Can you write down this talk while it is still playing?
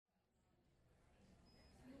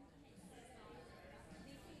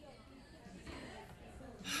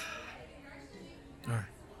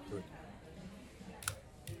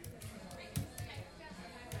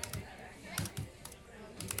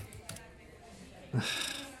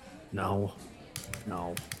No.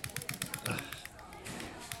 No.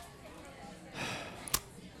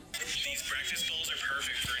 These practice balls are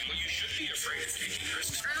perfect for you. You should be afraid of taking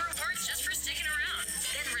risks. Earn rewards just for sticking around.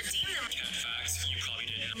 Then redeem them. Yeah, facts. You probably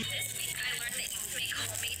didn't know. This week I learned that you can make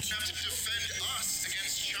homemade You have to defend us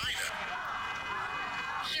against China.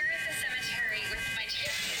 Here is the cemetery with my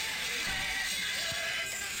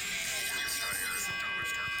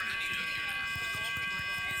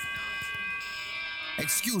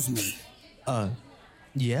Excuse me.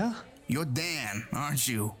 Yeah? You're Dan, aren't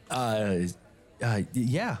you?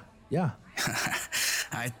 Yeah.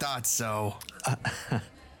 I thought so.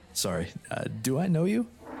 Sorry. Do I know you?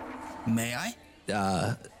 May I?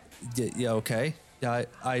 Yeah, okay.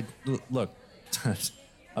 Look,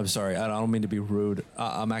 I'm sorry. I don't mean to be rude.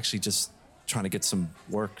 I'm actually just trying to get some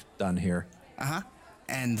work done here. Uh-huh.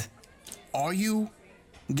 And are you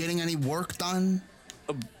getting any work done?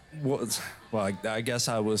 Well, I guess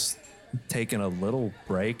I was taking a little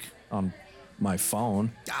break on my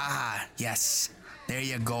phone. Ah, yes. There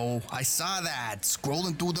you go. I saw that.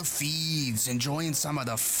 Scrolling through the feeds, enjoying some of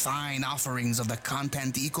the fine offerings of the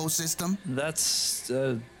content ecosystem.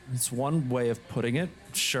 It's one way of putting it,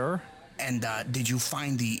 sure. And did you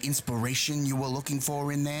find the inspiration you were looking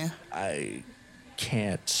for in there? I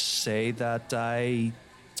can't say that I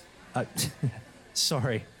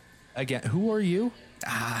sorry. Again, who are you?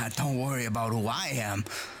 Ah, don't worry about who I am.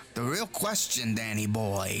 The real question, Danny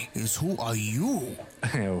boy, is who are you?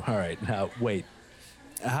 Oh, all right. Now, wait.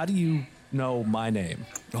 How do you know my name?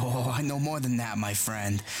 Oh, I know more than that, my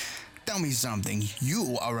friend. Tell me something.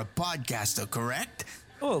 You are a podcaster, correct?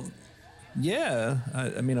 Well, yeah.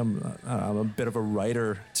 I mean, I'm a bit of a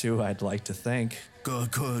writer too. I'd like to think.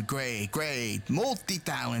 Good, great.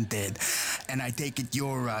 Multi-talented. And I take it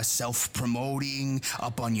you're self-promoting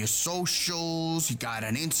up on your socials. You got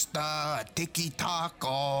an Insta, a TikTok,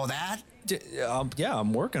 all that? Yeah,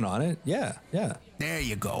 I'm working on it. Yeah. There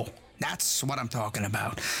you go. That's what I'm talking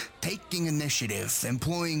about. Taking initiative,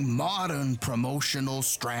 employing modern promotional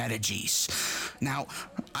strategies. Now,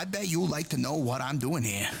 I bet you like to know what I'm doing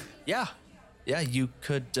here. Yeah, you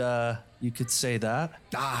could say that.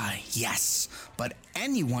 Ah, yes. But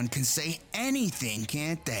anyone can say anything,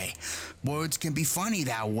 can't they? Words can be funny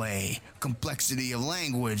that way. Complexity of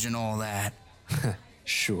language and all that.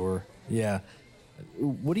 Sure. Yeah.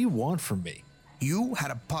 What do you want from me? You had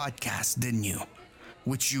a podcast, didn't you?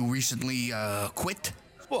 Which you recently, quit?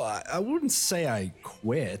 Well, I wouldn't say I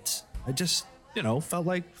quit. I just, felt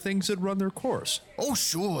like things had run their course. Oh,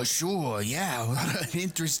 sure. Yeah, what an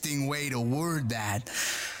interesting way to word that.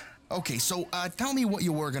 Okay, so tell me what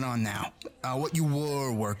you're working on now. What you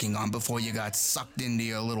were working on before you got sucked into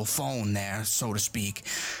your little phone there, so to speak.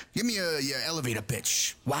 Give me your elevator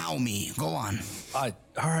pitch. Wow me. Go on. All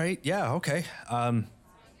right. Yeah. Okay.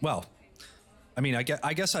 Well, I mean, I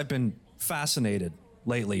guess I've been fascinated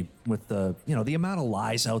lately with the amount of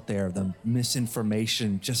lies out there, the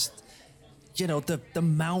misinformation, just, the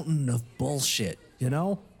mountain of bullshit,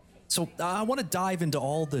 So I want to dive into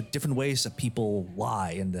all the different ways that people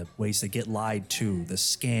lie and the ways they get lied to, the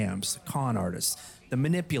scams, the con artists, the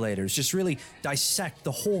manipulators, just really dissect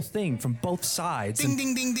the whole thing from both sides.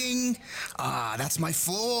 Ding. Ah, that's my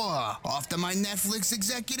floor. Off to my Netflix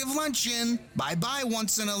executive luncheon. Bye-bye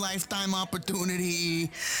once-in-a-lifetime opportunity.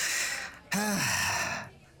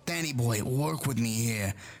 Danny boy, work with me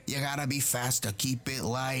here. You gotta be faster. Keep it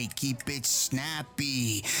light. Keep it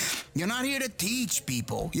snappy. You're not here to teach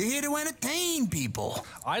people. You're here to entertain people.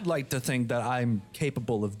 I'd like to think that I'm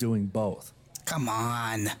capable of doing both. Come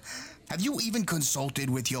on. Have you even consulted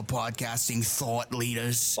with your podcasting thought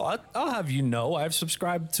leaders? But I'll have you know, I've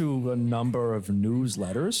subscribed to a number of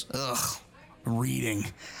newsletters. Ugh, reading.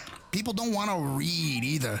 People don't want to read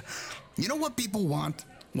either. You know what people want?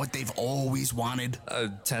 What they've always wanted?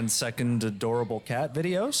 10-second adorable cat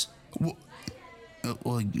videos?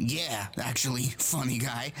 Well, yeah, actually, funny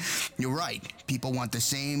guy. You're right. People want the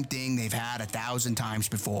same thing they've had 1,000 times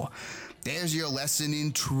before. There's your lesson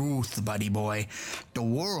in truth, buddy boy. The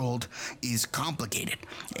world is complicated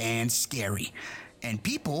and scary. And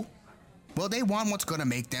people, well, they want what's gonna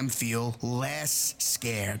make them feel less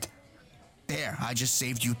scared. There, I just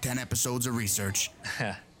saved you 10 episodes of research.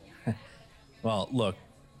 Well, look,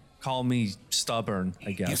 call me stubborn,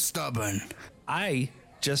 I guess. You're stubborn. I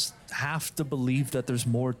just have to believe that there's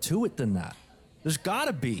more to it than that. There's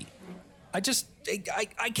gotta be. I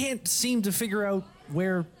can't seem to figure out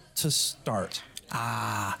where to start.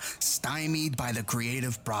 Ah, stymied by the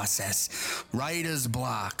creative process. Writer's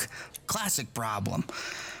block. Classic problem.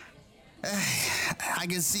 I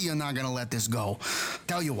can see you're not gonna let this go.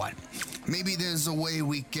 Tell you what, maybe there's a way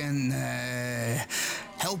we can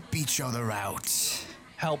help each other out.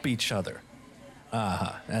 Help each other.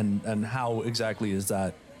 And how exactly is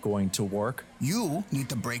that going to work? You need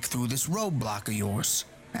to break through this roadblock of yours.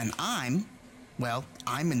 And I'm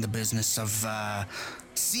in the business of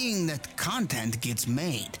seeing that content gets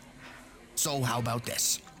made. So how about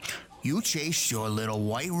this? You chase your little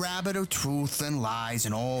white rabbit of truth and lies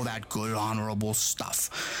and all that good honorable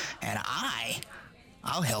stuff. And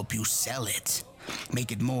I'll help you sell it.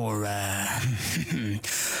 Make it more,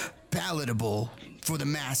 palatable for the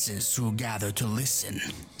masses who gather to listen.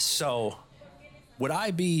 So, would I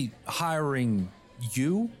be hiring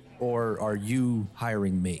you, or are you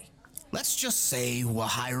hiring me? Let's just say we're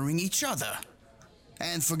hiring each other.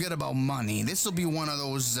 And forget about money. This will be one of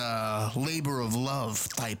those labor of love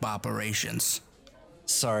type operations.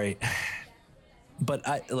 Sorry, but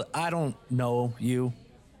I don't know you.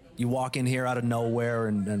 You walk in here out of nowhere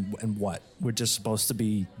and what? We're just supposed to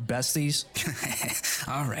be besties?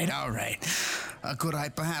 All right. Could I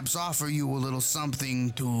perhaps offer you a little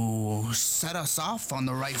something to set us off on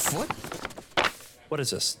the right foot? What is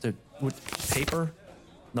this? Paper?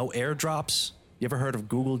 No airdrops? You ever heard of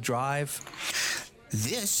Google Drive?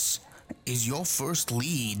 This is your first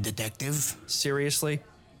lead, detective. Seriously?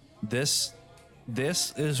 This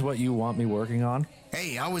is what you want me working on?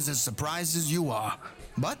 Hey, I was as surprised as you are.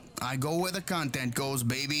 But I go where the content goes,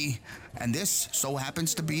 baby. And this so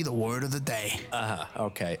happens to be the word of the day.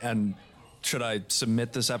 Okay. And should I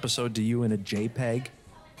submit this episode to you in a JPEG?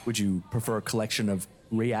 Would you prefer a collection of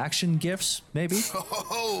reaction GIFs, maybe?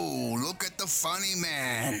 Oh, look at the funny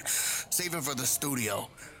man. Save it for the studio.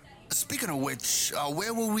 Speaking of which,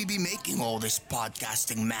 where will we be making all this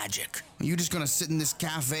podcasting magic? Are you just gonna sit in this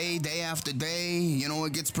cafe day after day? You know,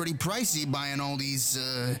 it gets pretty pricey buying all these,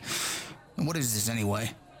 what is this anyway?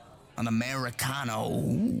 An Americano.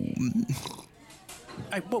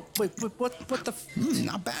 Wait, what the?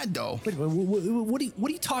 Not bad though. Wait, what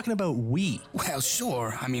are you talking about? We? Well,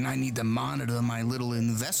 sure. I mean, I need to monitor my little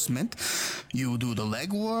investment. You do the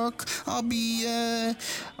legwork. I'll be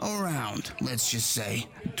around. Let's just say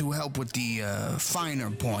to help with the finer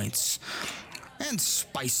points and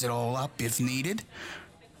spice it all up if needed.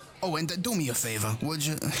 Oh, and do me a favor, would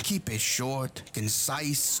you? Keep it short,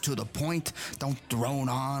 concise, to the point. Don't drone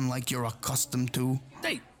on like you're accustomed to.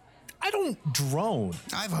 Hey, I don't drone.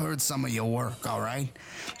 I've heard some of your work, all right?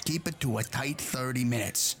 Keep it to a tight 30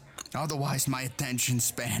 minutes. Otherwise, my attention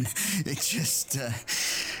span, it just,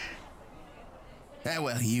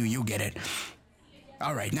 well, you get it.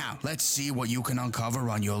 All right, now, let's see what you can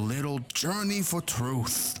uncover on your little journey for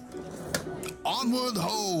truth. Onward,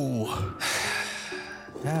 ho!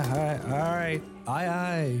 Yeah, all right.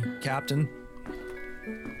 Aye, Captain.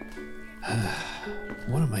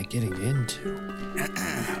 What am I getting into?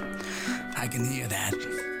 I can hear that.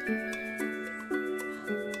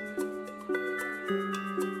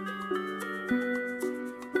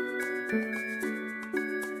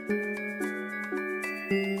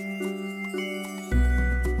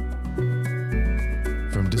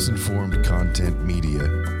 From Disinformed Content Media,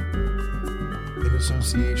 in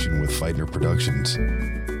association with Fighter Productions,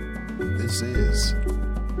 this is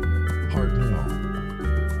Hard No,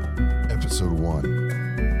 Episode 1,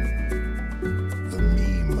 The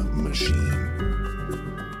Meme Machine.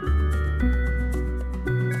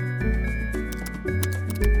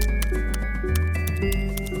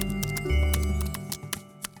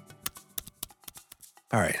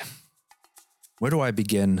 All right. Where do I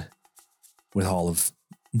begin with all of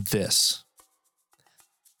this?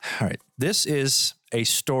 All right. This is a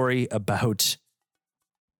story about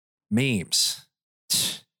memes.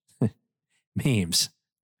 Memes.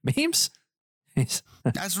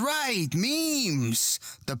 That's right, memes.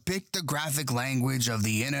 The pictographic language of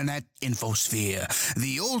the internet infosphere.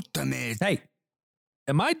 The ultimate... Hey,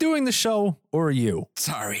 am I doing the show or are you?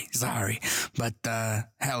 Sorry. But,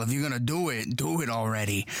 hell, if you're gonna do it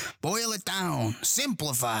already. Boil it down.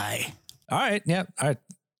 Simplify. All right. Yeah. All right.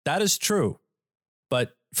 That is true.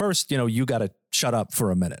 But first, you got to shut up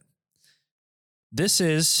for a minute. This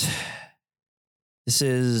is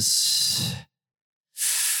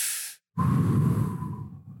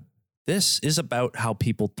about how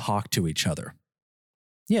people talk to each other.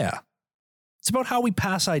 Yeah. It's about how we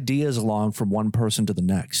pass ideas along from one person to the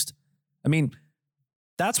next. I mean,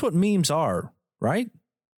 that's what memes are, right?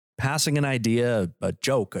 Passing an idea, a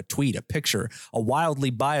joke, a tweet, a picture, a wildly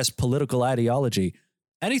biased political ideology,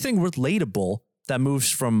 anything relatable that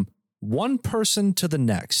moves from one person to the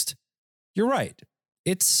next. You're right.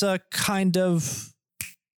 It's a kind of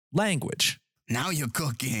language. Now you're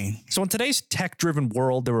cooking. So in today's tech-driven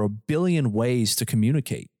world, there are a billion ways to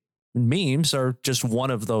communicate. And memes are just one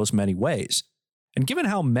of those many ways. And given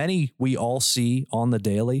how many we all see on the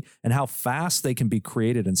daily and how fast they can be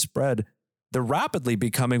created and spread, they're rapidly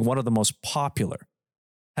becoming one of the most popular.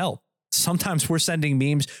 Hell, sometimes we're sending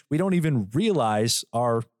memes we don't even realize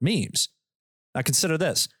are memes. Now consider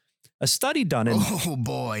this. A study done in... Oh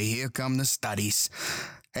boy, here come the studies.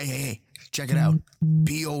 Hey, check it out.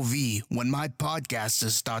 POV, when my podcaster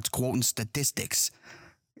starts quoting statistics.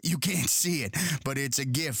 You can't see it, but it's a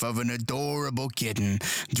gif of an adorable kitten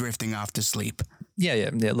drifting off to sleep. Yeah.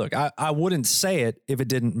 Look, I wouldn't say it if it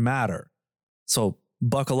didn't matter. So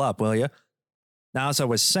buckle up, will you? Now, as I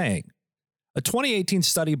was saying, a 2018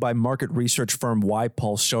 study by market research firm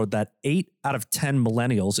YPulse showed that 8 out of 10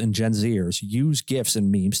 millennials and Gen Zers use GIFs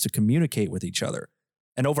and memes to communicate with each other.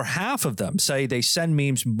 And over half of them say they send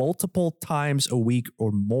memes multiple times a week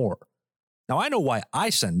or more. Now, I know why I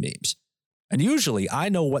send memes. And usually I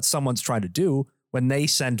know what someone's trying to do when they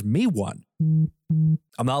send me one.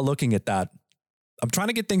 I'm not looking at that. I'm trying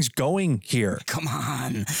to get things going here. Come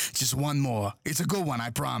on, just one more. It's a good one, I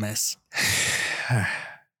promise.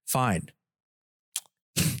 Fine.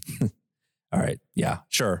 All right. Yeah,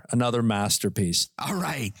 sure. Another masterpiece. All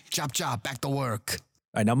right. Chop, back to work.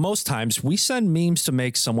 All right. Now, most times we send memes to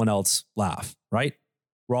make someone else laugh, right?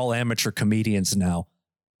 We're all amateur comedians now.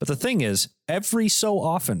 But the thing is, every so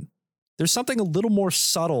often, there's something a little more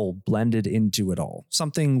subtle blended into it all.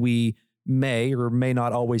 Something we may or may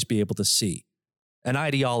not always be able to see. An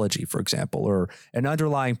ideology, for example, or an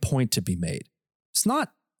underlying point to be made. It's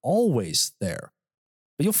not always there,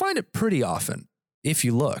 but you'll find it pretty often if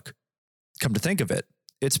you look. Come to think of it,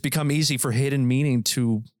 it's become easy for hidden meaning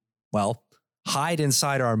to, well, hide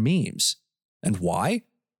inside our memes. And why?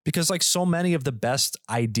 Because like so many of the best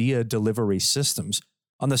idea delivery systems,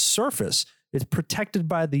 on the surface, it's protected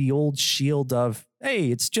by the old shield of, hey,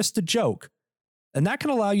 it's just a joke. And that can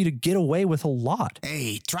allow you to get away with a lot.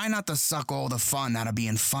 Hey, try not to suck all the fun out of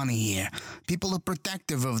being funny here. People are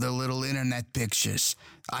protective of their little internet pictures.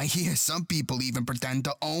 I hear some people even pretend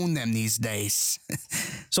to own them these days.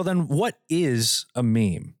 So then what is a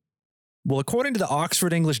meme? Well, according to the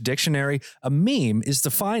Oxford English Dictionary, a meme is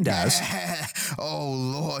defined as... Oh,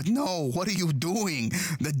 Lord, no. What are you doing?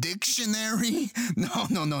 The dictionary?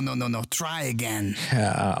 No. Try again.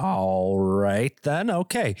 All right, then.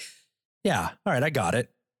 Okay. Yeah. All right. I got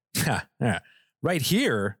it. Right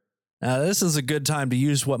here. This is a good time to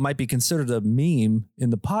use what might be considered a meme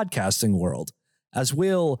in the podcasting world, as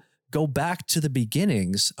we'll go back to the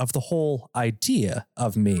beginnings of the whole idea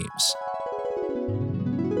of memes.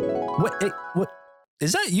 What?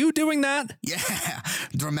 Is that you doing that? Yeah.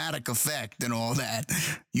 Dramatic effect and all that.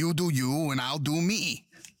 You do you and I'll do me.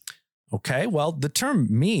 Okay. Well, the term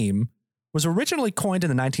meme was originally coined in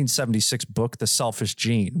the 1976 book, The Selfish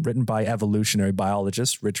Gene, written by evolutionary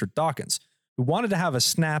biologist Richard Dawkins, who wanted to have a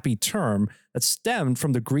snappy term that stemmed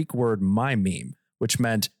from the Greek word mimeme, which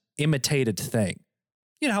meant imitated thing.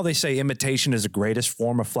 You know how they say imitation is the greatest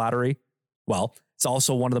form of flattery? Well, it's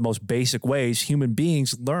also one of the most basic ways human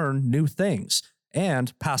beings learn new things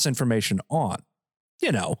and pass information on.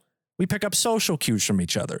 You know, we pick up social cues from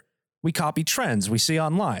each other. We copy trends we see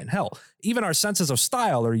online. Hell, even our senses of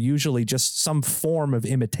style are usually just some form of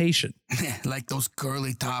imitation. Like those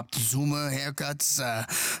curly-topped Zoomer haircuts.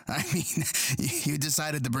 I mean, you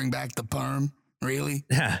decided to bring back the perm? Really?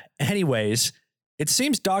 Anyways, it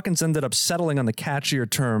seems Dawkins ended up settling on the catchier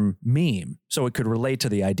term meme, so it could relate to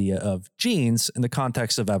the idea of genes in the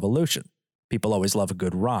context of evolution. People always love a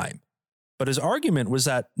good rhyme. But his argument was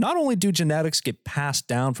that not only do genetics get passed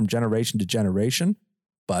down from generation to generation,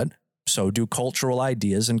 but so do cultural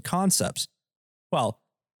ideas and concepts. Well,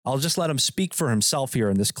 I'll just let him speak for himself here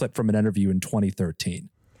in this clip from an interview in 2013.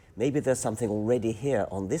 Maybe there's something already here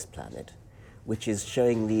on this planet which is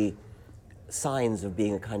showing the signs of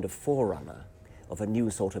being a kind of forerunner of a new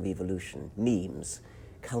sort of evolution. Memes,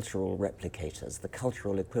 cultural replicators, the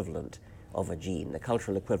cultural equivalent of a gene, the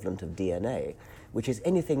cultural equivalent of DNA, which is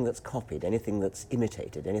anything that's copied, anything that's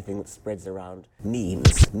imitated, anything that spreads around.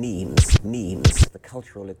 Memes, the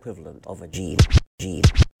cultural equivalent of a gene.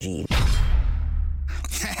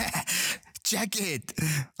 Check it.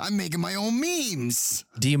 I'm making my own memes.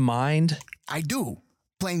 Do you mind? I do.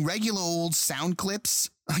 Playing regular old sound clips.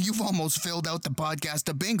 You've almost filled out the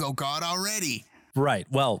podcaster bingo card already. Right.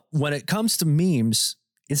 Well, when it comes to memes,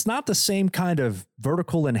 it's not the same kind of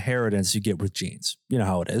vertical inheritance you get with genes. You know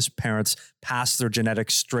how it is. Parents pass their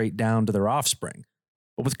genetics straight down to their offspring.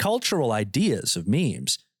 But with cultural ideas of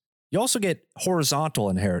memes, you also get horizontal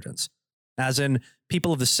inheritance, as in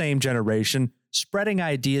people of the same generation spreading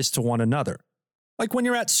ideas to one another. Like when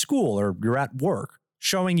you're at school or you're at work,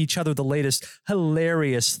 showing each other the latest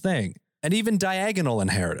hilarious thing. And even diagonal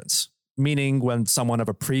inheritance, meaning when someone of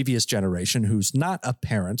a previous generation who's not a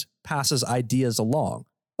parent passes ideas along,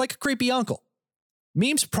 like a creepy uncle.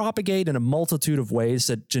 Memes propagate in a multitude of ways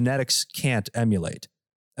that genetics can't emulate.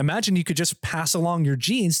 Imagine you could just pass along your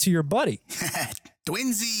genes to your buddy.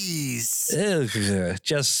 Twinsies.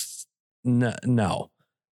 No.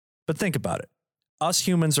 But think about it. Us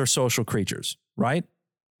humans are social creatures, right?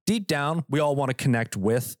 Deep down, we all want to connect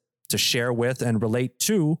with, to share with, and relate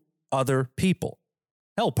to other people.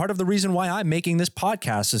 Hell, part of the reason why I'm making this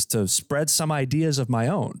podcast is to spread some ideas of my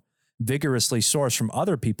own, vigorously sourced from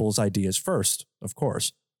other people's ideas first, of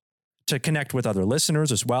course, to connect with other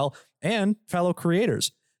listeners as well, and fellow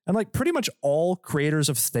creators. And like pretty much all creators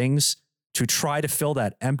of things to try to fill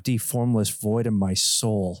that empty, formless void in my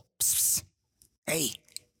soul. Psst. Hey,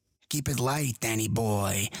 keep it light, Danny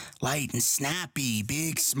boy. Light and snappy,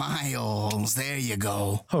 big smiles. There you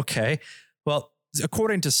go. Okay. Well,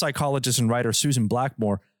 according to psychologist and writer Susan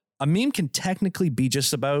Blackmore, a meme can technically be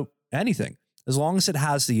just about anything, as long as it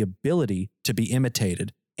has the ability to be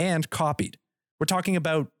imitated and copied. We're talking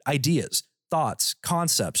about ideas, thoughts,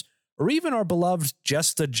 concepts, or even our beloved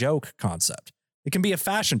just a joke concept. It can be a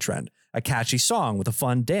fashion trend, a catchy song with a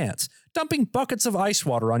fun dance, dumping buckets of ice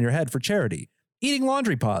water on your head for charity, eating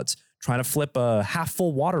laundry pods, trying to flip a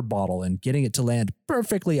half-full water bottle and getting it to land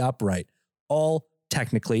perfectly upright. All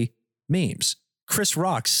technically memes. Chris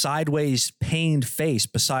Rock's sideways pained face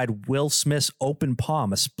beside Will Smith's open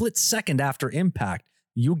palm a split second after impact.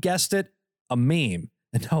 You guessed it, a meme.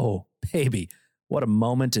 And oh, baby, what a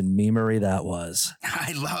moment in memery that was.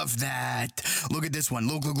 I love that. Look at this one.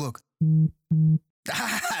 Look.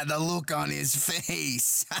 The look on his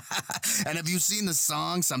face. And have you seen the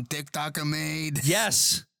song some TikToker made?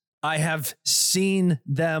 Yes, I have seen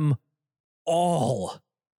them all.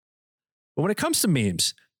 But when it comes to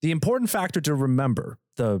memes, the important factor to remember,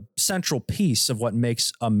 the central piece of what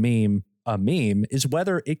makes a meme, is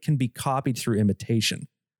whether it can be copied through imitation.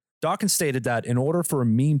 Dawkins stated that in order for a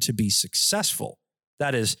meme to be successful,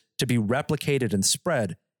 that is, to be replicated and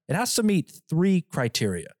spread, it has to meet 3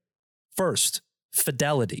 criteria. First,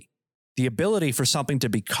 fidelity, the ability for something to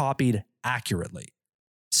be copied accurately.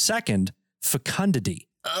 Second, fecundity.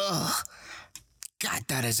 Ugh. God,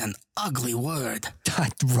 that is an ugly word.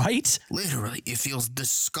 Right? Literally, it feels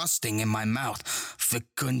disgusting in my mouth.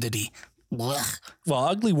 Fecundity. Blech. Well,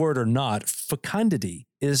 ugly word or not, fecundity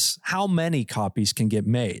is how many copies can get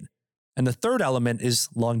made. And the third element is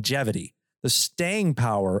longevity, the staying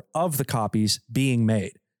power of the copies being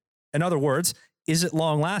made. In other words, is it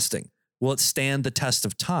long lasting? Will it stand the test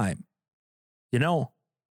of time? You know,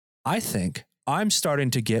 I think I'm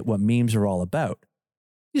starting to get what memes are all about.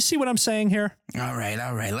 You see what I'm saying here? All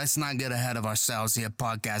right. Let's not get ahead of ourselves here,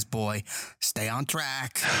 podcast boy. Stay on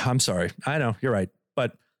track. I'm sorry. I know, you're right.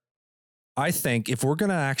 But I think if we're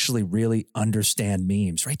going to actually really understand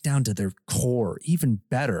memes right down to their core, even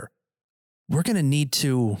better, we're going to need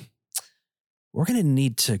to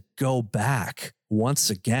go back once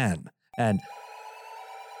again and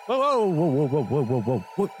Whoa.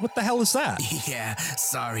 What the hell is that? Yeah,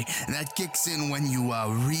 sorry. That kicks in when you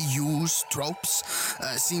reuse tropes.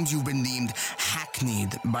 Seems you've been deemed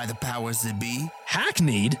hackneyed by the powers that be.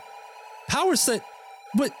 Hackneyed? Powers that...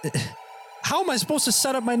 What? How am I supposed to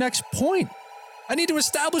set up my next point? I need to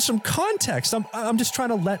establish some context. I'm just trying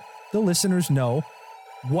to let the listeners know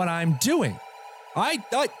what I'm doing. I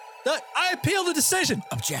appeal the decision.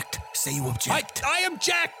 Object. Say you object. I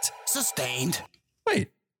object. Sustained. Wait.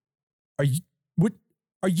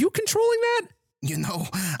 Are you controlling that? You know,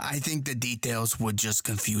 I think the details would just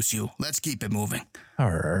confuse you. Let's keep it moving.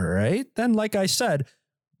 All right. Then, like I said,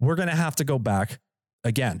 we're going to have to go back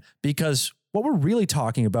again because what we're really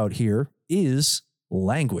talking about here is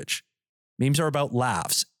language. Memes are about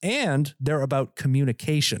laughs and they're about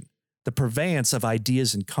communication, the purveyance of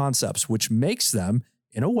ideas and concepts, which makes them,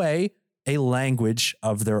 in a way, a language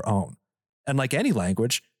of their own. And like any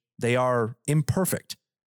language, they are imperfect.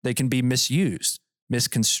 They can be misused,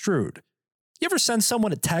 misconstrued. You ever send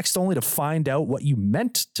someone a text only to find out what you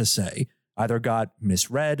meant to say either got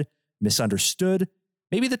misread, misunderstood?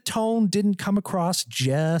 Maybe the tone didn't come across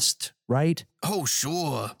just right? Oh,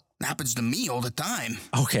 sure. Happens to me all the time.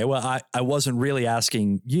 Okay, well, I wasn't really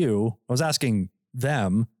asking you. I was asking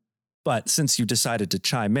them. But since you decided to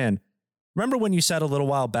chime in, remember when you said a little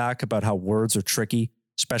while back about how words are tricky,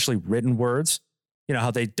 especially written words? You know,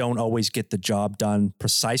 how they don't always get the job done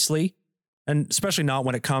precisely, and especially not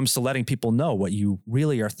when it comes to letting people know what you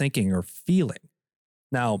really are thinking or feeling.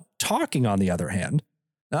 Now, talking, on the other hand,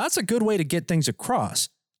 now that's a good way to get things across,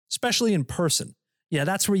 especially in person, Yeah,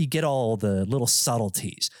 that's where you get all the little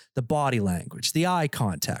subtleties, the body language, the eye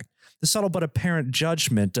contact, the subtle but apparent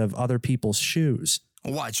judgment of other people's shoes.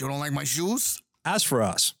 What, you don't like my shoes? As for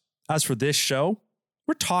us, as for this show,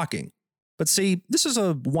 we're talking. But see, this is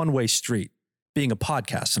a one-way street, being a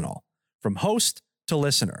podcast and all, from host to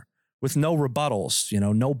listener, with no rebuttals,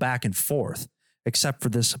 no back and forth, except for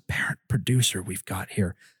this apparent producer we've got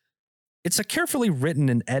here. It's a carefully written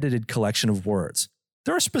and edited collection of words.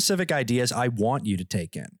 There are specific ideas I want you to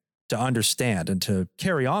take in, to understand, and to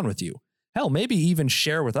carry on with you. Hell, maybe even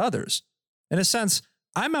share with others. In a sense,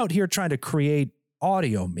 I'm out here trying to create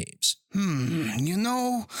audio memes.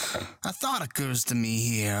 A thought occurs to me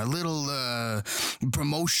here. A little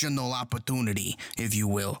promotional opportunity, if you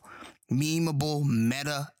will. Memeable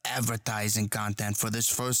meta advertising content for this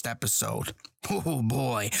first episode. Oh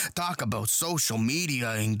boy, talk about social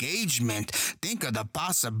media engagement. Think of the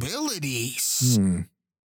possibilities.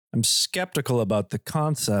 I'm skeptical about the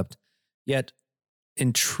concept, yet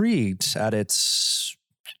intrigued at its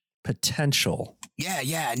potential.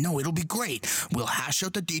 Yeah, no, it'll be great. We'll hash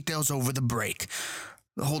out the details over the break.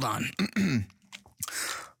 Hold on.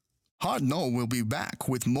 Hard No will be back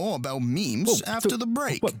with more about memes after the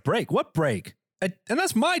break. What break? What break? And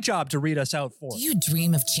that's my job to read us out for. Do you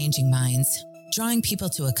dream of changing minds, drawing people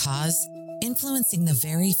to a cause, influencing the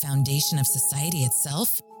very foundation of society itself?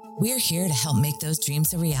 We're here to help make those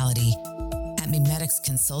dreams a reality. At Memetics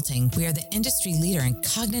Consulting, we are the industry leader in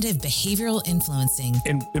cognitive behavioral influencing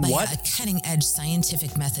in by what? A cutting-edge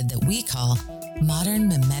scientific method that we call modern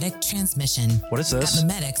mimetic transmission. What is this? At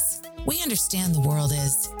Memetics, we understand the world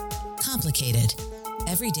is complicated.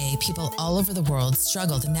 Every day, people all over the world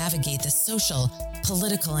struggle to navigate the social,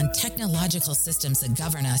 political, and technological systems that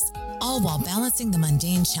govern us, all while balancing the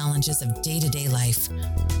mundane challenges of day-to-day life.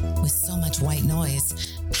 With so much white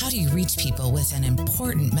noise, how do you reach people with an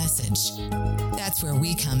important message? That's where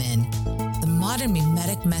we come in. The modern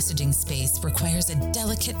mimetic messaging space requires a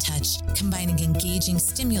delicate touch, combining engaging,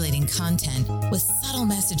 stimulating content with subtle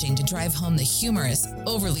messaging to drive home the humorous,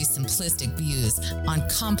 overly simplistic views on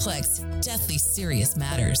complex, deathly serious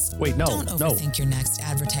matters. Wait, no, Don't overthink your next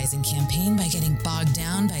advertising campaign by getting bogged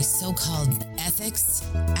down by so-called ethics,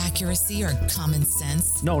 accuracy, or common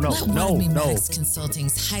sense. No. Let one of Memetics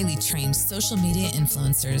Consulting's highly trained social media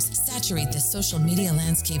influencers saturate the social media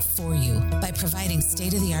landscape for you by providing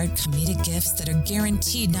state-of-the-art comedic gifts that are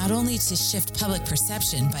guaranteed not only to shift public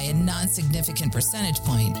perception by a non-significant percentage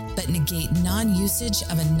point, but negate non-usage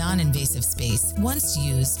of a non-invasive space, once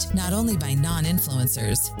used not only by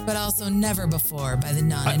non-influencers, but also never before by the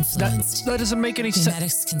non-influenced. That doesn't make any sense.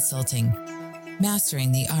 Memetics Consulting,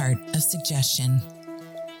 mastering the art of suggestion.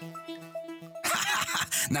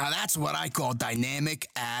 Now that's what I call dynamic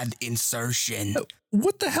ad insertion.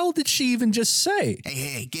 What the hell did she even just say?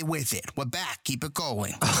 Hey, get with it. We're back. Keep it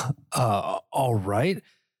going. All right.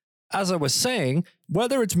 As I was saying,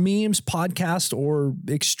 whether it's memes, podcasts, or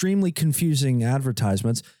extremely confusing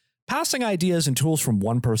advertisements, passing ideas and tools from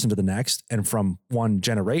one person to the next and from one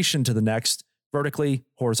generation to the next, vertically,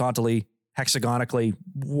 horizontally, hexagonically,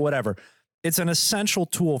 whatever. It's an essential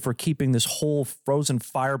tool for keeping this whole frozen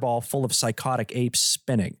fireball full of psychotic apes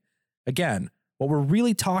spinning. Again, what we're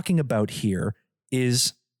really talking about here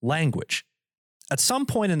is language. At some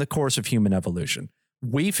point in the course of human evolution,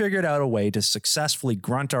 we figured out a way to successfully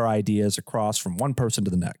grunt our ideas across from one person to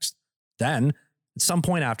the next. Then, at some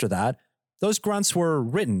point after that, those grunts were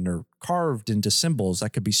written or carved into symbols that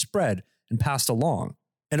could be spread and passed along.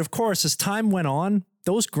 And of course, as time went on,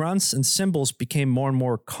 those grunts and symbols became more and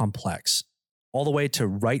more complex, all the way to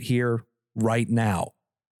right here, right now,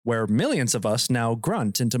 where millions of us now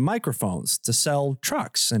grunt into microphones to sell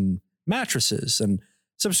trucks and mattresses and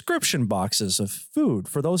subscription boxes of food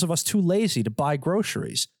for those of us too lazy to buy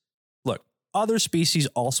groceries. Look, other species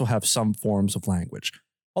also have some forms of language,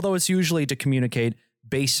 although it's usually to communicate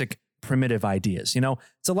basic primitive ideas.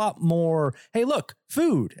 It's a lot more, hey, look,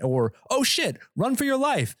 food, or, oh shit, run for your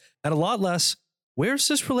life, and a lot less, where's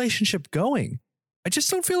this relationship going? I just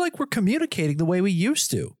don't feel like we're communicating the way we used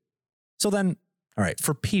to. So then, all right,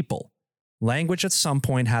 for people, language at some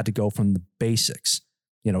point had to go from the basics,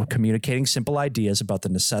 communicating simple ideas about the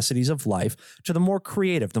necessities of life, to the more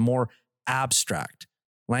creative, the more abstract.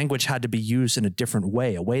 Language had to be used in a different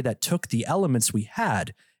way, a way that took the elements we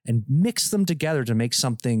had and mixed them together to make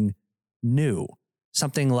something new,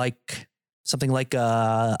 something like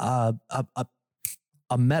a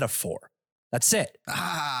metaphor. That's it.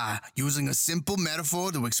 Using a simple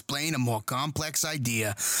metaphor to explain a more complex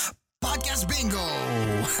idea. Podcast bingo!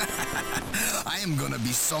 I am gonna be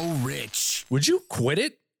so rich. Would you quit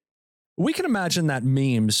it? We can imagine that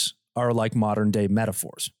memes are like modern day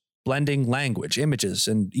metaphors. blending language, images,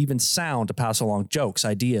 and even sound to pass along jokes,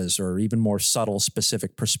 ideas, or even more subtle,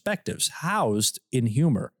 specific perspectives housed in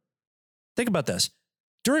humor. Think about this.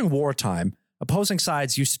 During wartime, opposing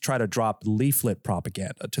sides used to try to drop leaflet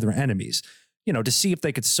propaganda to their enemies, to see if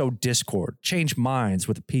they could sow discord, change minds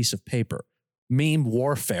with a piece of paper. Meme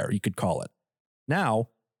warfare, you could call it. Now,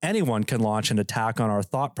 anyone can launch an attack on our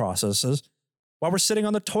thought processes while we're sitting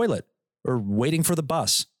on the toilet or waiting for the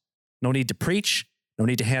bus. No need to preach, no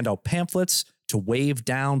need to hand out pamphlets to wave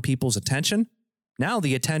down people's attention. Now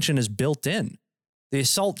the attention is built in. The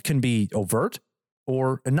assault can be overt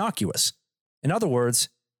or innocuous. In other words,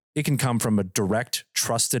 it can come from a direct,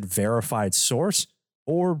 trusted, verified source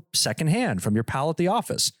or secondhand from your pal at the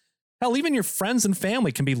office. Hell, even your friends and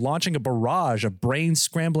family can be launching a barrage of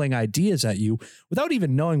brain-scrambling ideas at you without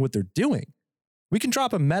even knowing what they're doing. We can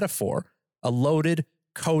drop a metaphor, a loaded,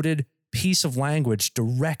 coded piece of language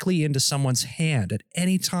directly into someone's hand at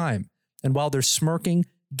any time, and while they're smirking,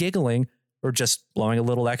 giggling, or just blowing a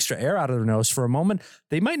little extra air out of their nose for a moment,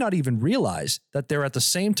 they might not even realize that they're at the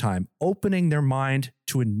same time opening their mind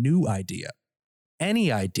to a new idea,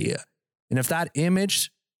 any idea. And if that image,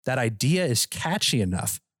 that idea is catchy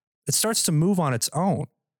enough, it starts to move on its own,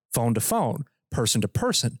 phone to phone, person to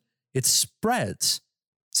person. It spreads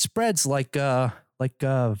like a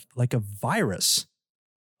virus.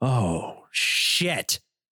 Oh, shit.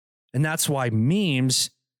 And that's why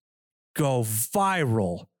memes go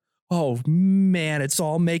viral. Oh, man, it's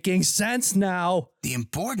all making sense now. The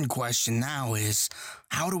important question now is,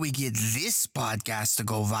 how do we get this podcast to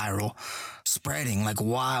go viral? Spreading like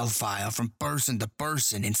wildfire from person to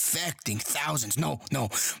person, infecting thousands, no,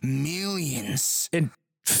 millions.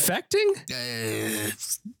 Infecting?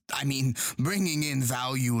 Bringing in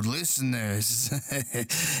valued listeners.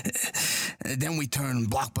 Then we turn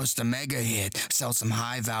Blockbuster mega hit, sell some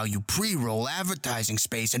high-value pre-roll advertising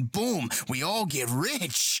space, and boom, we all get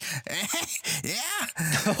rich. Yeah.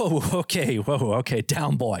 Oh, okay. Whoa, okay.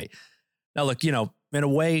 Down, boy. Now, look, in a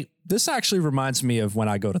way, this actually reminds me of when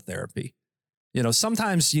I go to therapy.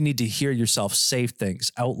 Sometimes you need to hear yourself say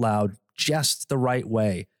things out loud just the right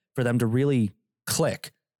way for them to really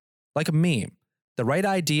click. Like a meme. The right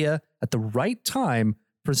idea at the right time,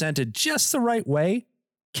 presented just the right way,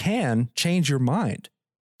 can change your mind.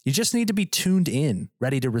 You just need to be tuned in,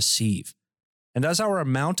 ready to receive. And as our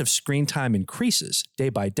amount of screen time increases day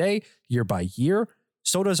by day, year by year,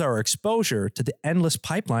 so does our exposure to the endless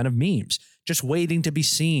pipeline of memes, just waiting to be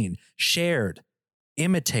seen, shared,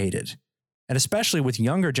 imitated, and especially with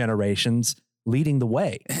younger generations leading the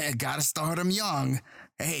way. Gotta start them young.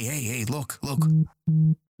 Hey, look.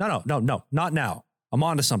 No, not now. I'm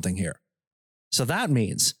on to something here. So that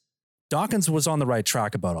means Dawkins was on the right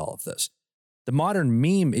track about all of this. The modern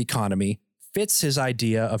meme economy fits his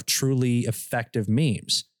idea of truly effective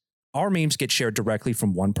memes. Our memes get shared directly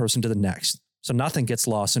from one person to the next, so nothing gets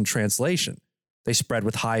lost in translation. They spread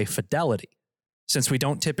with high fidelity. Since we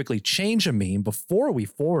don't typically change a meme before we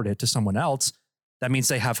forward it to someone else, that means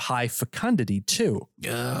they have high fecundity too.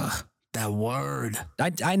 Ugh, that word.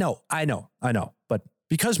 I know. But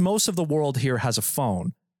because most of the world here has a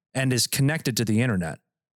phone and is connected to the internet,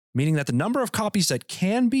 meaning that the number of copies that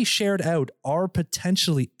can be shared out are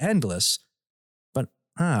potentially endless, but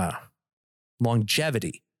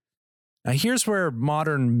longevity. Now here's where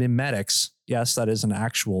modern memetics, yes, that is an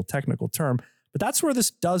actual technical term, but that's where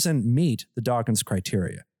this doesn't meet the Dawkins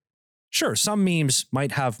criteria. Sure, some memes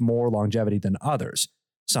might have more longevity than others.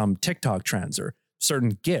 Some TikTok trends or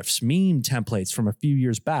certain GIFs, meme templates from a few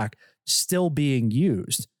years back still being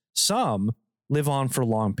used. Some live on for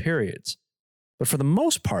long periods. But for the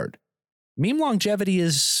most part, meme longevity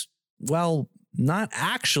is, well, not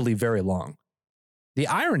actually very long. The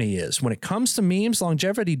irony is, when it comes to memes,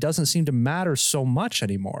 longevity doesn't seem to matter so much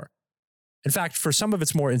anymore. In fact, for some of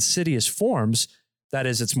its more insidious forms, that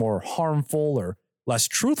is, its more harmful or less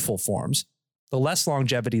truthful forms, the less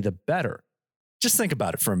longevity, the better. Just think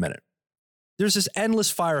about it for a minute. There's this endless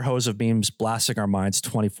fire hose of memes blasting our minds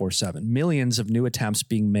 24/7. Millions of new attempts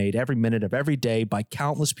being made every minute of every day by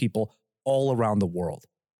countless people all around the world.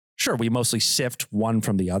 Sure, we mostly sift one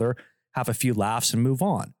from the other, have a few laughs, and move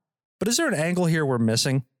on. But is there an angle here we're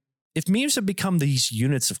missing? If memes have become these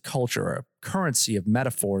units of culture, a currency of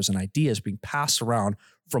metaphors and ideas being passed around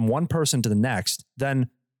from one person to the next,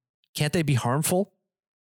 then can't they be harmful?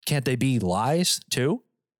 Can't they be lies too?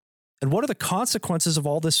 And what are the consequences of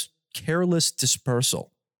all this careless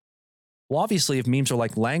dispersal? Well, obviously, if memes are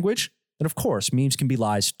like language, then of course, memes can be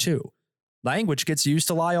lies too. Language gets used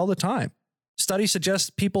to lie all the time. Studies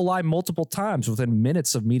suggest people lie multiple times within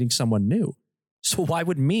minutes of meeting someone new. So why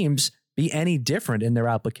would memes be any different in their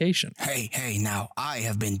application. Hey, now, I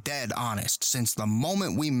have been dead honest since the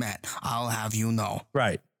moment we met, I'll have you know.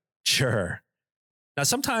 Right. Sure. Now,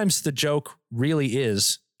 sometimes the joke really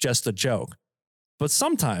is just a joke, but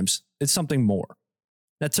sometimes it's something more.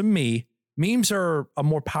 Now, to me, memes are a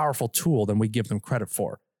more powerful tool than we give them credit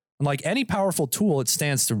for. And like any powerful tool, it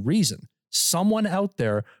stands to reason. Someone out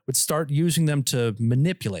there would start using them to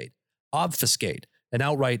manipulate, obfuscate, and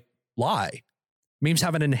outright lie. Memes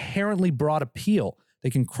have an inherently broad appeal.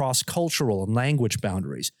 They can cross cultural and language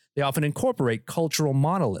boundaries. They often incorporate cultural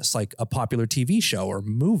monoliths like a popular TV show or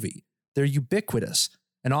movie. They're ubiquitous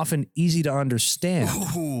and often easy to understand.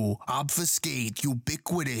 Ooh, obfuscate,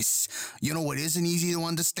 ubiquitous. You know what isn't easy to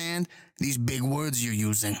understand? These big words you're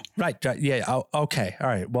using. Right. Yeah. Okay. All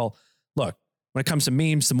right. Well, look, when it comes to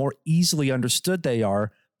memes, the more easily understood they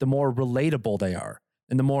are, the more relatable they are,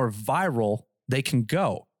 and the more viral they can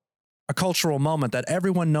go. A cultural moment that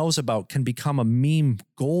everyone knows about can become a meme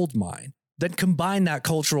goldmine. Then combine that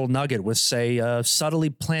cultural nugget with, say, a subtly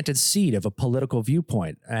planted seed of a political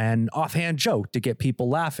viewpoint, an offhand joke to get people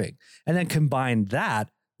laughing. And then combine that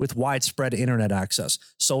with widespread internet access,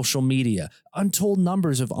 social media, untold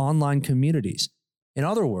numbers of online communities. In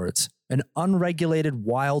other words, an unregulated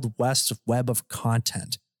wild west web of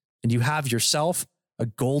content. And you have yourself a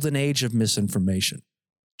golden age of misinformation.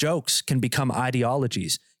 Jokes can become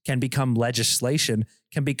ideologies, can become legislation,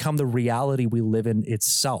 can become the reality we live in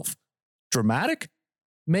itself. Dramatic?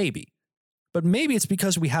 Maybe. But maybe it's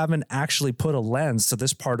because we haven't actually put a lens to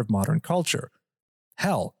this part of modern culture.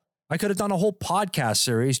 Hell, I could have done a whole podcast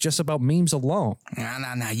series just about memes alone.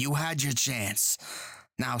 Nah, you had your chance.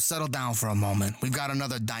 Now settle down for a moment. We've got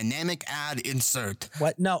another dynamic ad insert.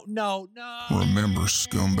 What? No. Remember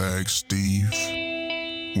Scumbag Steve?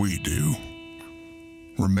 We do.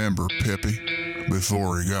 Remember Peppy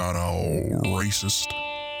before he got all racist?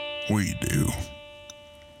 We do.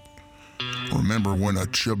 Remember when a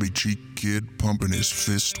chubby cheek kid pumping his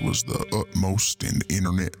fist was the utmost in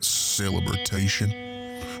internet celebration?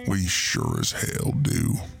 We sure as hell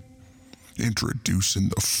do. Introducing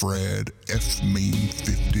the Frad F-Meme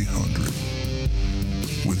 5000.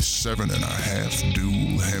 With 7.5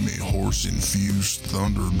 dual Hemi horse-infused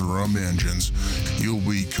thunder drum engines, you'll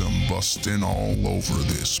be combusting all over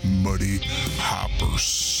this muddy,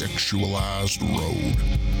 hyper-sexualized road.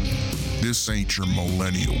 This ain't your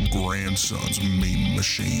millennial grandson's meme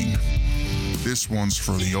machine. This one's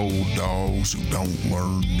for the old dogs who don't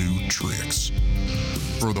learn new tricks.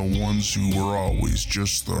 For the ones who were always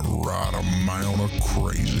just the right amount of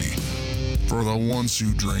crazy. For the ones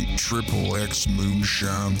who drank Triple X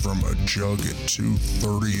moonshine from a jug at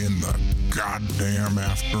 2:30 in the goddamn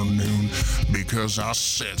afternoon because I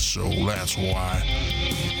said so, that's why.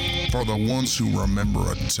 For the ones who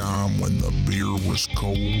remember a time when the beer was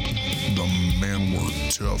cold, the men were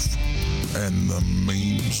tough, and the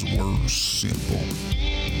memes were simple.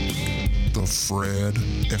 The Fred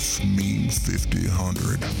F-Meme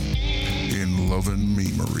 5000 in loving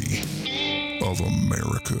memory of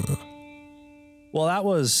America. Well, that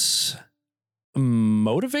was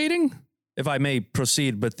motivating, if I may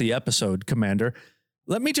proceed with the episode, Commander.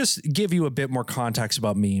 Let me just give you a bit more context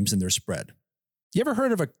about memes and their spread. You ever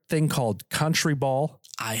heard of a thing called country ball?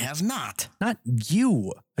 I have not. Not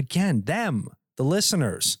you. Again, them, the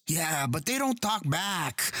listeners. Yeah, but they don't talk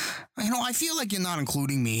back. I feel like you're not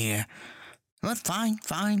including me here. But fine.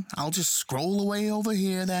 I'll just scroll away over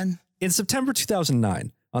here then. In September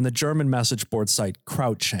 2009, on the German message board site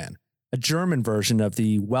Krautchan, a German version of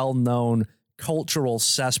the well-known cultural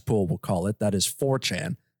cesspool, we'll call it, that is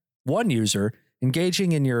 4chan, one user,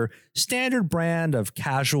 engaging in your standard brand of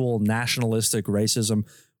casual nationalistic racism,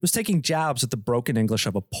 was taking jabs at the broken English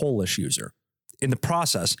of a Polish user. In the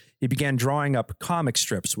process, he began drawing up comic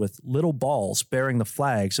strips with little balls bearing the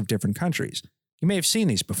flags of different countries. You may have seen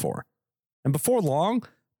these before. And before long,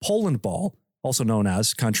 Poland Ball, also known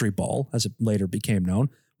as Country Ball, as it later became known,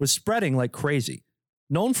 was spreading like crazy.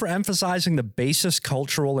 Known for emphasizing the basest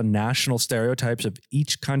cultural and national stereotypes of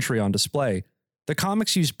each country on display, the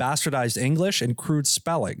comics used bastardized English and crude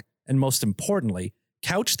spelling, and most importantly,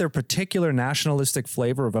 couched their particular nationalistic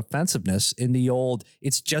flavor of offensiveness in the old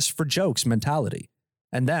 "it's just for jokes" mentality.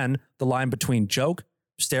 And then the line between joke,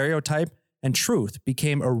 stereotype, and truth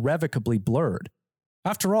became irrevocably blurred.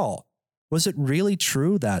 After all, was it really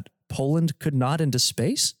true that Poland could not into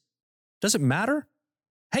space? Does it matter?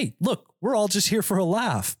 Hey, look, we're all just here for a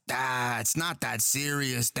laugh. It's not that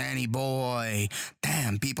serious, Danny boy.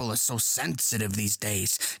 Damn, people are so sensitive these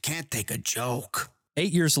days. Can't take a joke.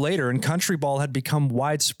 8 years later, and Country Ball had become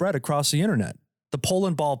widespread across the internet. The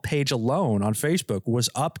Poland Ball page alone on Facebook was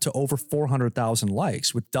up to over 400,000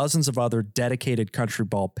 likes, with dozens of other dedicated country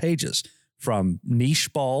ball pages, from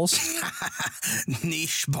niche balls,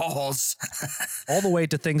 Niche balls. all the way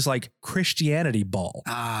to things like Christianity ball.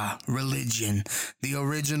 Religion. The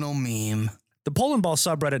original meme. The Poland Ball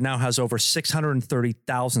subreddit now has over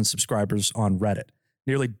 630,000 subscribers on Reddit,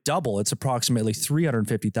 nearly double its approximately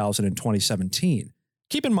 350,000 in 2017.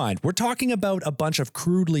 Keep in mind, we're talking about a bunch of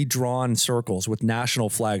crudely drawn circles with national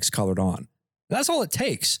flags colored on. That's all it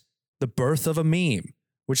takes. The birth of a meme,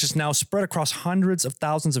 which is now spread across hundreds of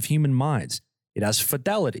thousands of human minds. It has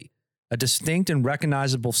fidelity, a distinct and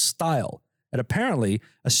recognizable style, and apparently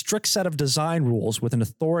a strict set of design rules with an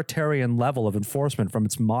authoritarian level of enforcement from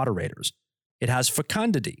its moderators. It has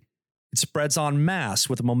fecundity. It spreads en masse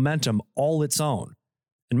with a momentum all its own.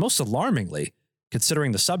 And most alarmingly,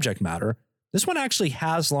 considering the subject matter, this one actually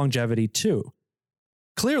has longevity too.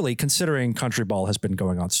 Clearly, considering country ball has been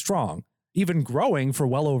going on strong, even growing for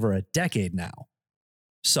well over a decade now.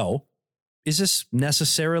 So, is this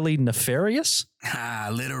necessarily nefarious?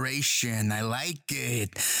 Alliteration. I like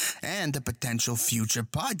it. And a potential future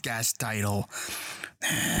podcast title.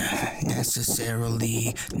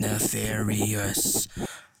 Necessarily nefarious.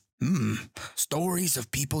 Stories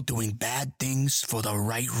of people doing bad things for the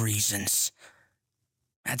right reasons.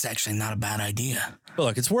 That's actually not a bad idea. But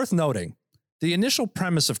look, it's worth noting, the initial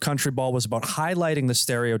premise of country ball was about highlighting the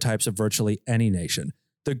stereotypes of virtually any nation,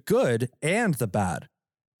 the good and the bad.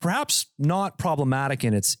 Perhaps not problematic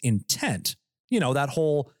in its intent. You know, that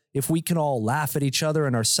whole, if we can all laugh at each other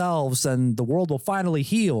and ourselves, then the world will finally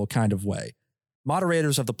heal kind of way.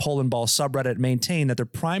 Moderators of the Poland Ball subreddit maintain that their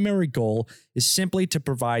primary goal is simply to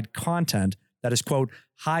provide content that is, quote,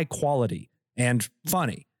 high quality and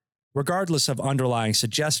funny, regardless of underlying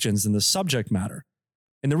suggestions in the subject matter.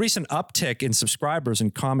 And the recent uptick in subscribers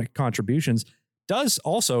and comic contributions does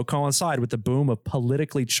also coincide with the boom of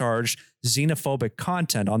politically charged xenophobic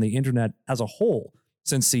content on the internet as a whole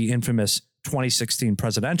since the infamous 2016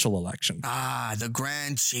 presidential election. The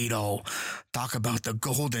Grand Cheeto. Talk about the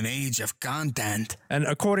golden age of content. And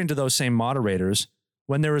according to those same moderators,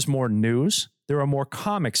 when there is more news, there are more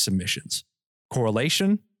comic submissions.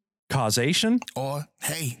 Correlation? Causation? Or,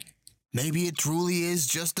 hey, maybe it truly is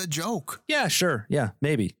just a joke. Yeah, sure. Yeah,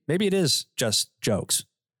 maybe. Maybe it is just jokes.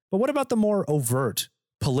 But what about the more overt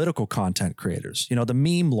political content creators? You know, the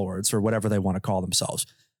meme lords or whatever they want to call themselves.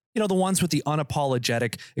 You know, the ones with the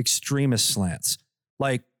unapologetic extremist slants,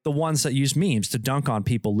 like the ones that use memes to dunk on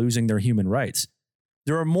people losing their human rights.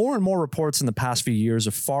 There are more and more reports in the past few years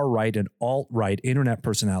of far-right and alt-right internet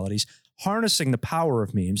personalities harnessing the power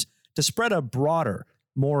of memes to spread a broader,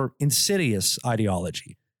 more insidious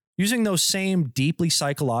ideology, using those same deeply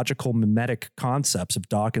psychological mimetic concepts of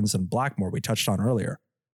Dawkins and Blackmore we touched on earlier.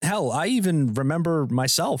 Hell, I even remember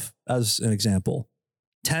myself as an example.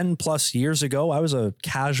 10 plus years ago, I was a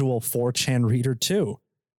casual 4chan reader too.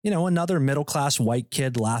 You know, another middle-class white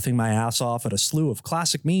kid laughing my ass off at a slew of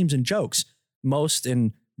classic memes and jokes, most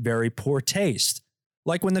in very poor taste.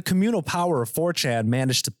 Like when the communal power of 4chan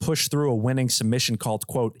managed to push through a winning submission called,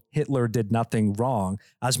 quote, Hitler did nothing wrong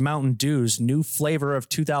as Mountain Dew's new flavor of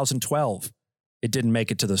 2012. It didn't make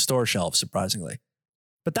it to the store shelf, surprisingly.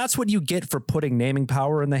 But that's what you get for putting naming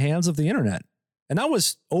power in the hands of the internet. And that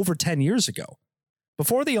was over 10 years ago,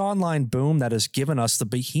 before the online boom that has given us the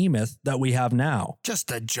behemoth that we have now.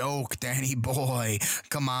 Just a joke, Danny boy.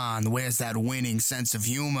 Come on, where's that winning sense of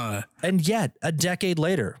humor? And yet, a decade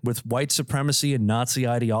later, with white supremacy and Nazi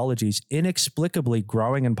ideologies inexplicably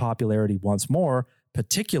growing in popularity once more,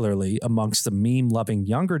 particularly amongst the meme-loving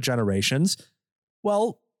younger generations,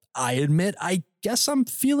 well, I admit, I guess I'm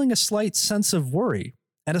feeling a slight sense of worry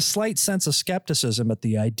and a slight sense of skepticism at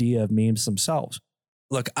the idea of memes themselves.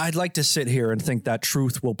 Look, I'd like to sit here and think that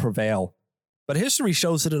truth will prevail, but history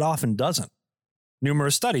shows that it often doesn't.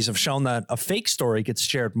 Numerous studies have shown that a fake story gets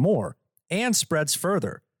shared more and spreads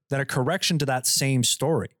further than a correction to that same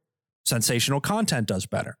story. Sensational content does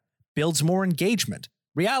better, builds more engagement.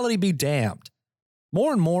 Reality be damned.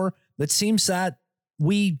 More and more, it seems that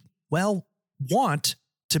we, well, want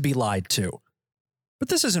to be lied to. But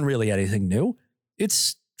this isn't really anything new.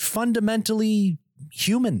 It's fundamentally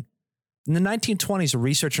human. In the 1920s, a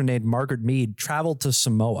researcher named Margaret Mead traveled to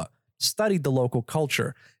Samoa, studied the local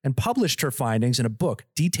culture, and published her findings in a book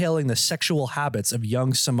detailing the sexual habits of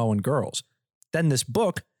young Samoan girls. Then this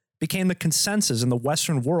book became the consensus in the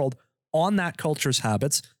Western world on that culture's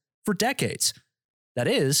habits for decades. That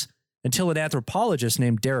is, until an anthropologist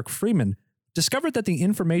named Derek Freeman discovered that the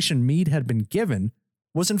information Mead had been given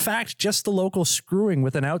was in fact just the local screwing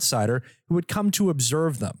with an outsider who had come to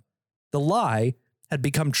observe them. The lie had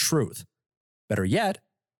become truth. Better yet,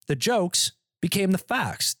 the jokes became the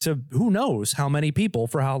facts to who knows how many people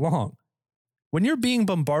for how long. When you're being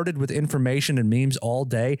bombarded with information and memes all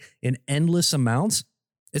day in endless amounts,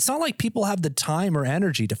 it's not like people have the time or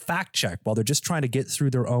energy to fact check while they're just trying to get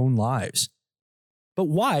through their own lives. But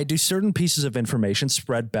why do certain pieces of information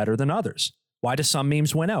spread better than others? Why do some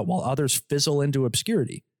memes win out while others fizzle into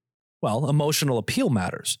obscurity? Well, emotional appeal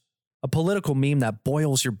matters. A political meme that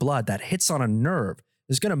boils your blood, that hits on a nerve,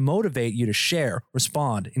 is going to motivate you to share,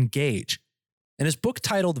 respond, engage. In his book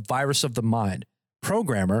titled Virus of the Mind,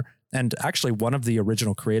 programmer, and actually one of the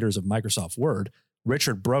original creators of Microsoft Word,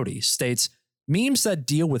 Richard Brody, states, memes that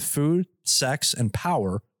deal with food, sex, and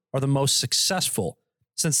power are the most successful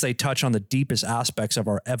since they touch on the deepest aspects of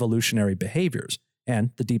our evolutionary behaviors and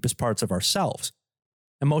the deepest parts of ourselves.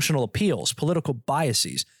 Emotional appeals, political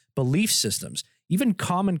biases, belief systems, even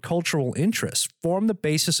common cultural interests form the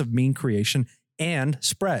basis of meme creation and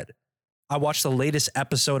spread. I watched the latest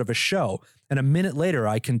episode of a show, and a minute later,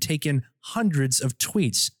 I can take in hundreds of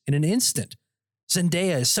tweets in an instant.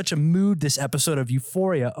 Zendaya is such a mood this episode of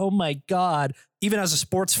Euphoria. Oh my God. Even as a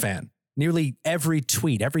sports fan, nearly every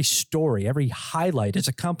tweet, every story, every highlight is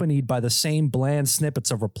accompanied by the same bland snippets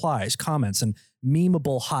of replies, comments, and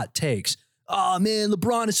memeable hot takes. Oh man,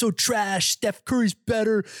 LeBron is so trash. Steph Curry's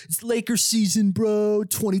better. It's Lakers season, bro.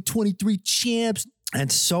 2023 champs. And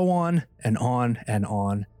so on and on and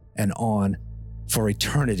on and on for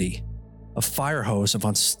eternity. A fire hose of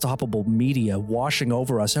unstoppable media washing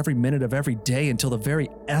over us every minute of every day until the very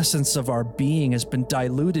essence of our being has been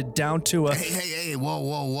diluted down to a... Hey,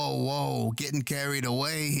 whoa. Getting carried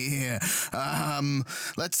away here.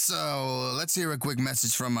 Let's hear a quick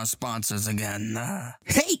message from our sponsors again.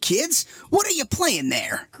 Hey, kids, what are you playing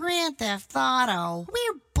there? Grand Theft Auto.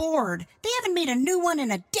 We're bored. They haven't made a new one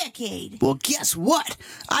in a decade. Well, guess what?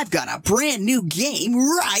 I've got a brand new game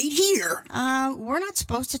right here. We're not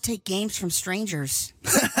supposed to take games from strangers.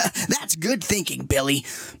 That's good thinking, Billy.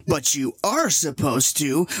 But you are supposed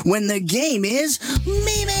to when the game is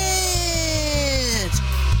Meme It!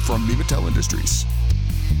 From Memetel Industries.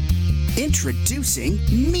 Introducing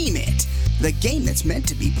Meme It, the game that's meant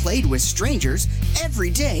to be played with strangers every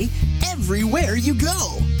day, everywhere you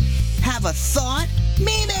go. Have a thought?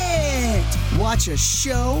 Meme it! Watch a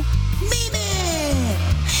show? Meme it!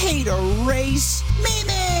 Hate a race? Meme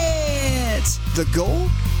it! The goal?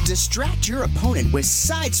 Distract your opponent with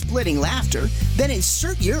side-splitting laughter, then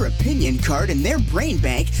insert your opinion card in their brain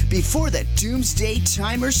bank before the doomsday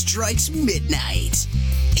timer strikes midnight.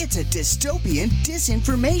 It's a dystopian,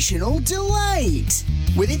 disinformational delight.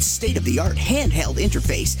 With its state-of-the-art handheld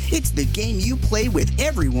interface, it's the game you play with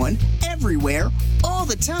everyone, everywhere, all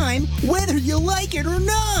the time, whether you like it or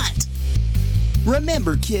not.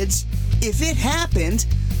 Remember, kids, if it happened,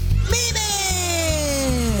 meme it!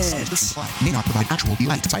 May not provide actual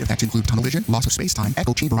delight. Side effects include tunnel vision, loss of space-time,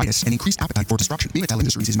 echo chamberitis, and increased appetite for destruction. Memetel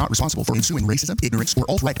Industries is not responsible for ensuing racism, ignorance, or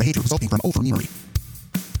alt-right behavior resulting from over-memery.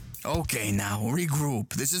 Okay, now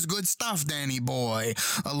regroup. This is good stuff, Danny boy.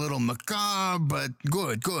 A little macabre, but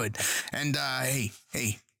good. And, hey,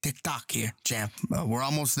 tick-tock here, champ. We're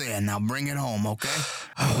almost there. Now bring it home,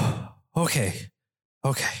 okay?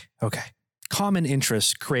 Okay. Common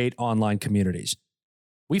interests create online communities.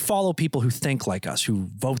 We follow people who think like us, who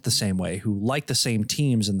vote the same way, who like the same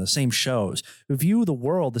teams and the same shows, who view the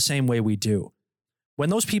world the same way we do. When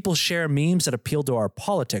those people share memes that appeal to our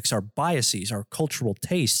politics, our biases, our cultural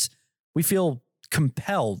tastes, we feel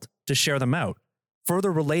compelled to share them out,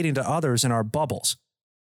 further relating to others in our bubbles.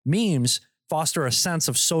 Memes foster a sense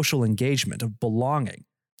of social engagement, of belonging.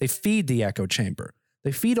 They feed the echo chamber.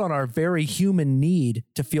 They feed on our very human need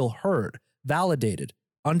to feel heard, validated,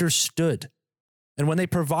 understood. And when they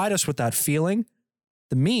provide us with that feeling,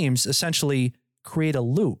 the memes essentially create a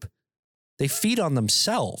loop. They feed on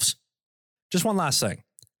themselves. Just one last thing.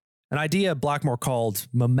 An idea Blackmore called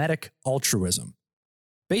mimetic altruism.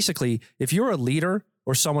 Basically, if you're a leader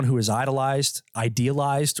or someone who is idolized,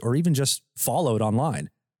 idealized, or even just followed online,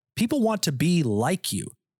 people want to be like you.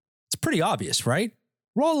 It's pretty obvious, right?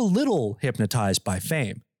 We're all a little hypnotized by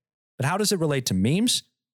fame. But how does it relate to memes?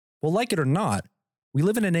 Well, like it or not, we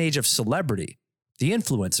live in an age of celebrity. The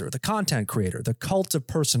influencer, the content creator, the cult of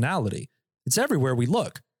personality. It's everywhere we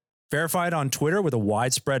look. Verified on Twitter with a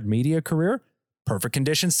widespread media career, perfect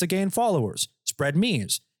conditions to gain followers, spread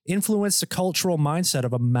memes, influence the cultural mindset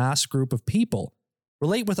of a mass group of people,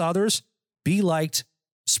 relate with others, be liked,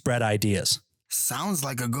 spread ideas. Sounds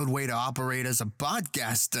like a good way to operate as a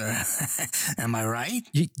podcaster. Am I right?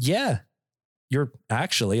 Yeah, you're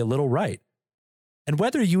actually a little right. And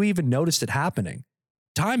whether you even noticed it happening,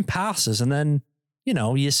 time passes and then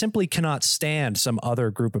you simply cannot stand some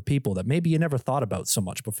other group of people that maybe you never thought about so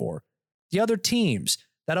much before. The other teams,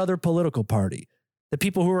 that other political party, the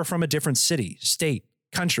people who are from a different city, state,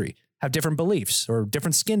 country, have different beliefs or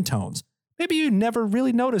different skin tones. Maybe you never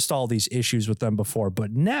really noticed all these issues with them before,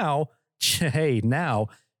 but now, now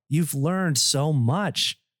you've learned so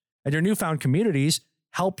much. And your newfound communities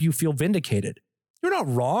help you feel vindicated. You're not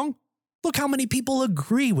wrong. Look how many people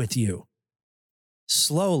agree with you.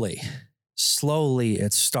 Slowly,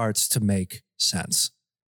 it starts to make sense.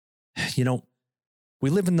 We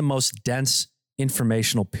live in the most dense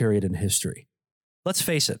informational period in history. Let's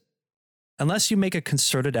face it, unless you make a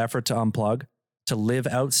concerted effort to unplug, to live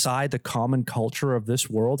outside the common culture of this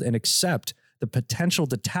world and accept the potential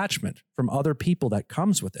detachment from other people that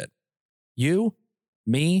comes with it, you,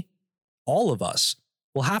 me, all of us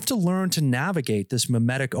will have to learn to navigate this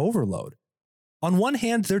mimetic overload. On one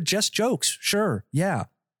hand, they're just jokes, sure, yeah.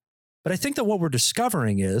 But I think that what we're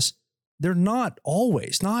discovering is they're not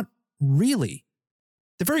always, not really.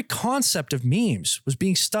 The very concept of memes was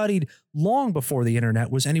being studied long before the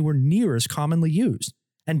internet was anywhere near as commonly used,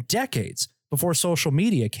 and decades before social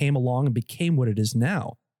media came along and became what it is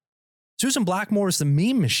now. Susan Blackmore's The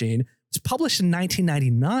Meme Machine was published in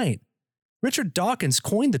 1999. Richard Dawkins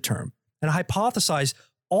coined the term and hypothesized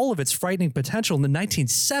all of its frightening potential in the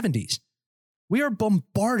 1970s. We are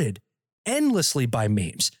bombarded endlessly by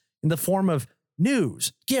memes in the form of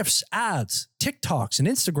news, GIFs, ads, TikToks and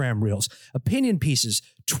Instagram reels, opinion pieces,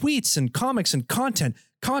 tweets and comics and content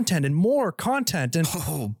and more content. And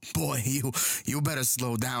oh boy, you better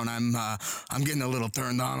slow down. I'm getting a little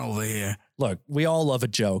turned on over here. Look, we all love a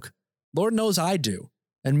joke. Lord knows I do.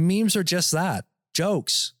 And memes are just that,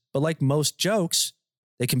 jokes. But like most jokes,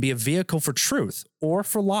 they can be a vehicle for truth or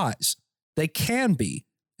for lies. They can be,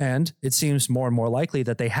 and it seems more and more likely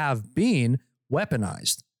that they have been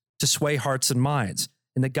weaponized to sway hearts and minds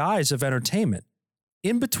in the guise of entertainment.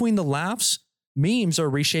 In between the laughs, memes are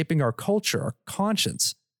reshaping our culture, our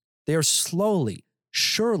conscience. They are slowly,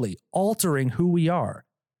 surely altering who we are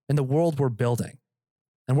and the world we're building.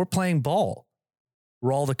 And we're playing ball.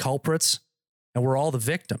 We're all the culprits, and we're all the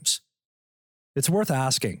victims. It's worth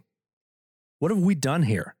asking, what have we done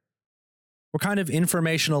here? What kind of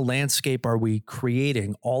informational landscape are we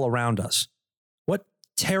creating all around us? What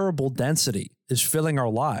terrible density is filling our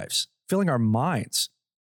lives, filling our minds?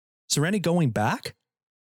 Is there any going back?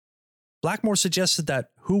 Blackmore suggested that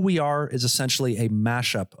who we are is essentially a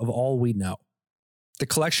mashup of all we know. The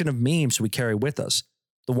collection of memes we carry with us,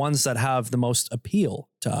 the ones that have the most appeal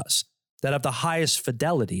to us, that have the highest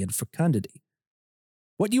fidelity and fecundity.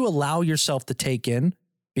 What you allow yourself to take in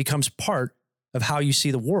becomes part of how you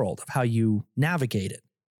see the world, of how you navigate it.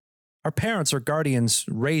 Our parents or guardians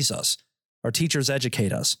raise us, our teachers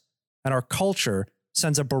educate us, and our culture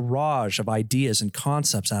sends a barrage of ideas and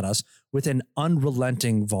concepts at us with an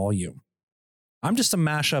unrelenting volume. I'm just a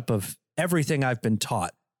mashup of everything I've been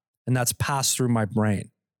taught, and that's passed through my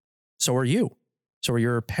brain. So are you. So are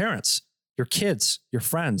your parents, your kids, your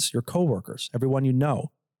friends, your coworkers, everyone you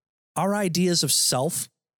know. Our ideas of self,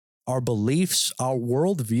 our beliefs, our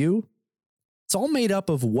worldview, it's all made up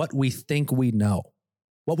of what we think we know,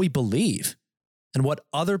 what we believe, and what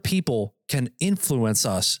other people can influence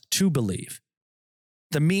us to believe.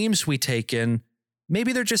 The memes we take in,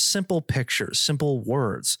 maybe they're just simple pictures, simple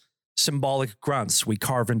words, symbolic grunts we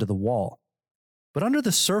carve into the wall. But under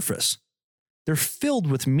the surface, they're filled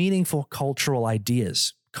with meaningful cultural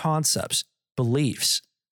ideas, concepts, beliefs.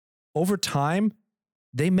 Over time,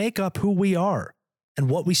 they make up who we are and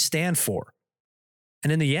what we stand for.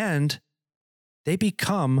 And in the end, they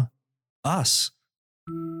become us.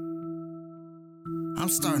 I'm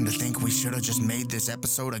starting to think we should have just made this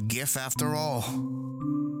episode a GIF after all.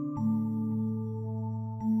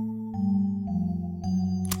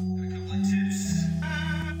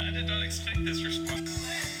 I did not expect this response.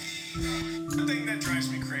 The thing that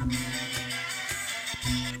drives me crazy.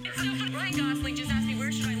 Ryan Gosling just asked me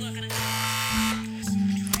where should I look, and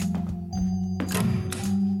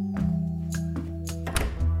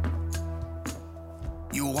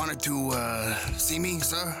You wanted to, see me,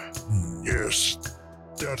 sir? Yes,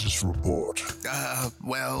 that is report.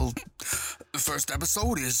 Well, the first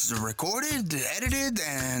episode is recorded, edited,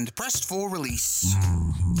 and pressed for release.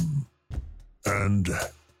 And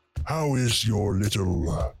how is your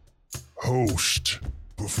little host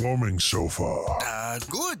performing so far?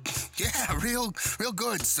 Good. Yeah, real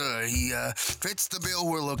good, sir. He, fits the bill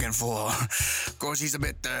we're looking for. Of course, he's a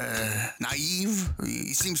bit, naive.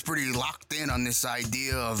 He seems pretty locked in on this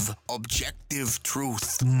idea of objective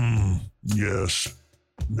truth. Yes,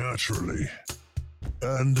 naturally.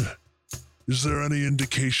 And Is there any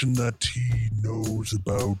indication that he knows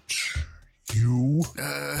about you?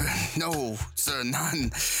 No, sir,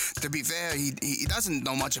 none. To be fair, he doesn't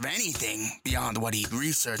know much of anything beyond what he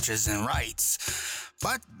researches and writes.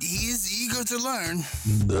 But he is eager to learn.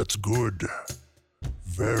 That's good.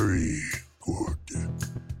 Very good.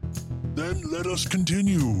 Then let us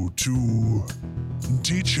continue to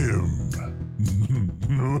teach him.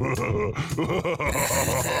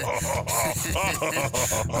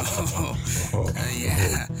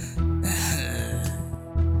 Yeah.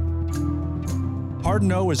 Hard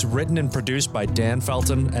No is written and produced by Dan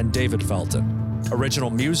Felton and David Felton. Original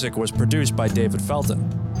music was produced by David Felton.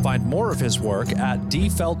 Find more of his work at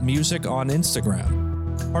dfeltmusic on Instagram.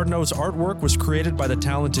 Hard No's artwork was created by the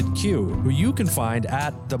talented Q, who you can find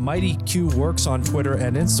at The Mighty Q Works on Twitter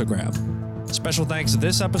and Instagram. Special thanks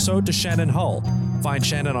this episode to Shannon Hull. Find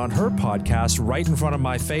Shannon on her podcast right in front of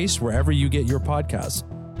my face wherever you get your podcasts.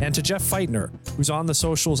 And to Jeff Feitner, who's on the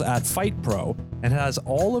socials at FightPro and has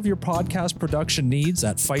all of your podcast production needs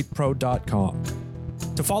at fightpro.com.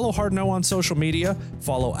 To follow Hard No on social media,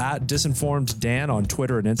 follow at DisinformedDan on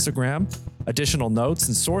Twitter and Instagram. Additional notes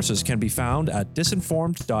and sources can be found at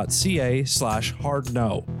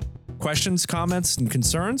disinformed.ca/hardno. Questions, comments, and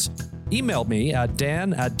concerns? Email me at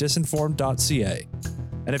dan@disinformed.ca.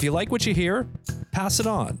 And if you like what you hear, pass it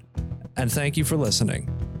on. And thank you for listening.